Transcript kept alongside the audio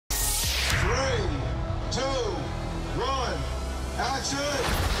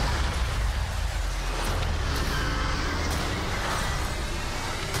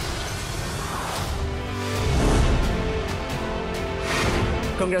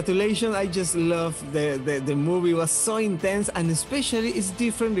Congratulations, I just love the movie. It was so intense, and especially it's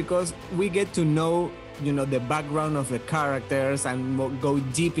different because we get to know, you know, the background of the characters and go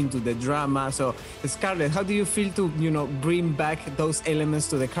deep into the drama. So Scarlett, how do you feel to, you know, bring back those elements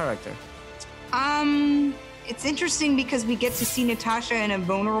to the character? It's interesting because we get to see Natasha in a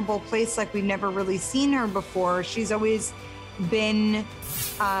vulnerable place like we've never really seen her before. She's always been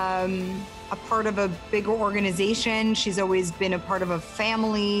a part of a bigger organization. She's always been a part of a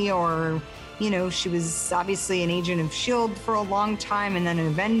family, or, you know, she was obviously an agent of S.H.I.E.L.D. for a long time and then an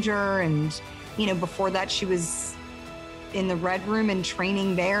Avenger. And, you know, before that she was in the Red Room and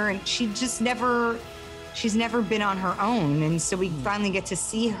training there. And she's never been on her own. And so we finally get to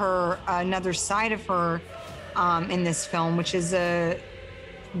see her, another side of her in this film, which is a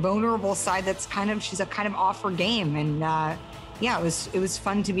vulnerable side that's she's a kind of off her game. And yeah, it was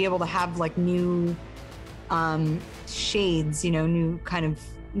fun to be able to have like new shades, you know,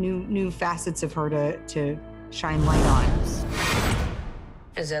 new facets of her to shine light on.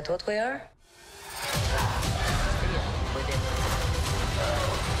 Is that what we are?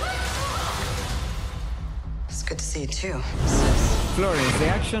 It's good to see you too. Florence, the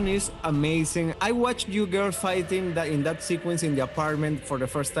action is amazing. I watched you girls fighting in that sequence in the apartment for the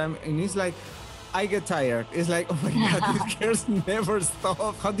first time, and it's like, I get tired. It's like, oh my God, these girls never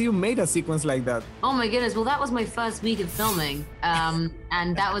stop. How do you make a sequence like that? Oh my goodness. Well, that was my first week of filming. And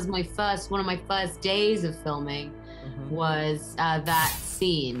that was one of my first days of filming was that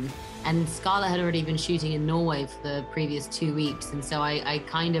scene. And Scarlett had already been shooting in Norway for the previous 2 weeks. And so I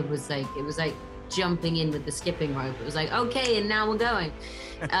kind of was like, it was like jumping in with the skipping rope. It was like, okay, and now we're going.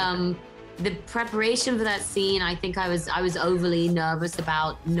 The preparation for that scene, I think I was overly nervous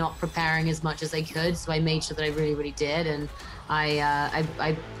about not preparing as much as I could, so I made sure that I really, really did. And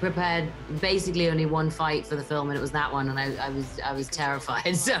I prepared basically only one fight for the film, and it was that one, and I was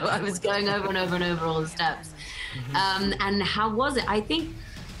terrified. So I was going over and over and over all the steps. And how was it? I think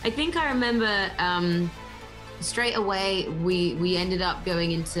I remember straight away we ended up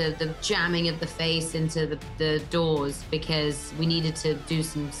going into the jamming of the face into the doors because we needed to do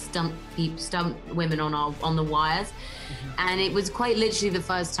some stunt women on the wires. And it was quite literally the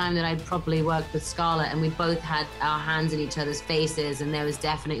first time that I'd properly worked with Scarlett, and we both had our hands in each other's faces, and there was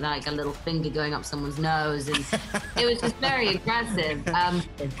definitely like a little finger going up someone's nose, and it was just very aggressive.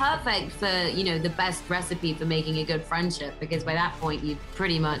 Perfect for, you know, the best recipe for making a good friendship, because by that point you've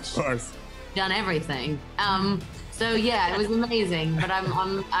pretty much done everything. So yeah, it was amazing. But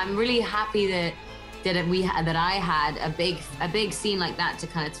I'm really happy that I had a big scene like that to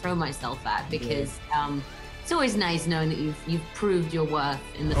kind of throw myself at, because it's always nice knowing that you've proved your worth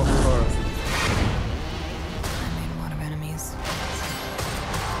in the film. Of course. I made a lot of enemies.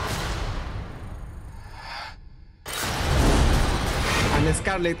 And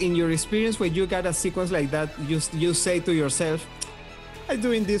Scarlett, in your experience, when you got a sequence like that, you say to yourself, I'm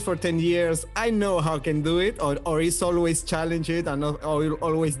doing this for 10 years. I know how I can do it, or it's always challenging and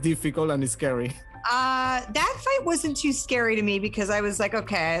always difficult and scary. That fight wasn't too scary to me because I was like,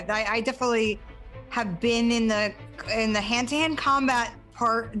 okay, I definitely have been in the hand-to-hand combat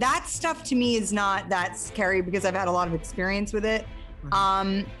part. That stuff to me is not that scary because I've had a lot of experience with it.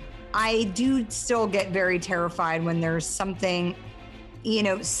 I do still get very terrified when there's something, you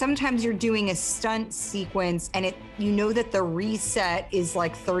know, sometimes you're doing a stunt sequence and you know that the reset is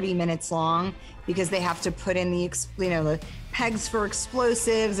like 30 minutes long because they have to put in the pegs for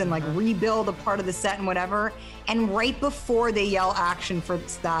explosives and like rebuild a part of the set and whatever. And right before they yell action for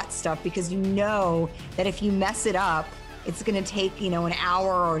that stuff, because you know that if you mess it up, it's gonna take, you know, an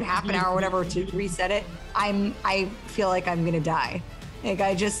hour or half an hour or whatever to reset it. I feel like I'm gonna die. Like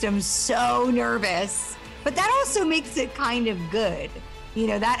I just am so nervous, but that also makes it kind of good. You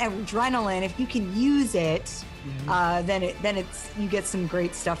know, that adrenaline, if you can use it, then you get some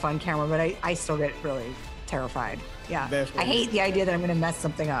great stuff on camera, but I still get really terrified. Yeah, I hate the idea that I'm going to mess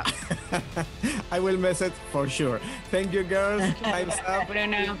something up. I will mess it for sure. Thank you, girls. Time's up.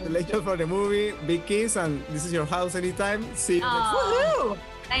 Congratulations for the movie. Big kiss, and this is your house anytime. See you next time. Woohoo!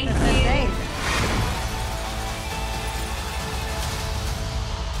 Thank you.